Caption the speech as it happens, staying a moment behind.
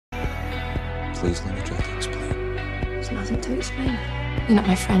Please let me try to explain. There's nothing to explain. You're not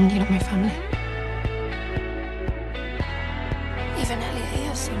my friend, you're not my family. Even Elliott, he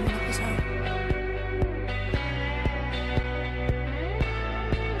has someone of his own.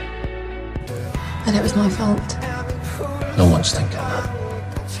 And it was my fault. No one's thinking that.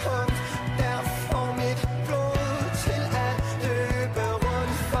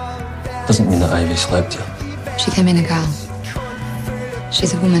 Doesn't mean that Ivy slept here. She came in a girl.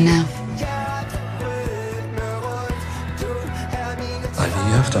 She's a woman now. Ivy,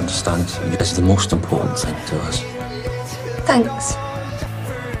 you have to understand, it's the most important thing to us. Thanks.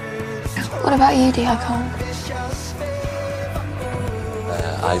 What about you, Diaco?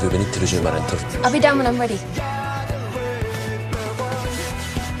 Ivy, we need to resume our interview. I'll be down when I'm ready.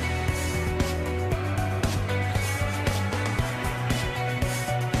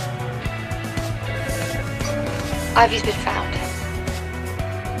 Ivy's been found.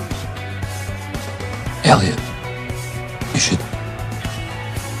 Elliott. You should.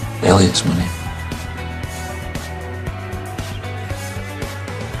 Elliott's my name.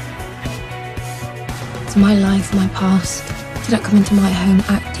 It's my life, my past. You don't come into my home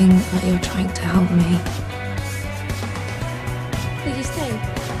acting like you're trying to help me. Will you stay?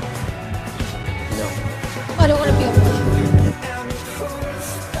 No. I don't want to be up with you.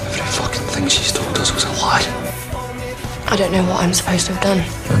 Every fucking thing she's told us was a lie. I don't know what I'm supposed to have done.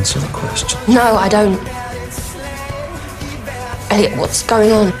 Answer the question. No, I don't. Elliott, what's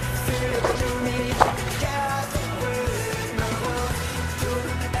going on?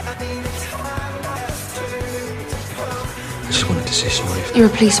 I just wanted to say sorry. You're a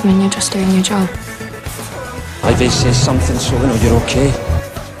policeman, you're just doing your job. Ivy says something, so we know you're okay.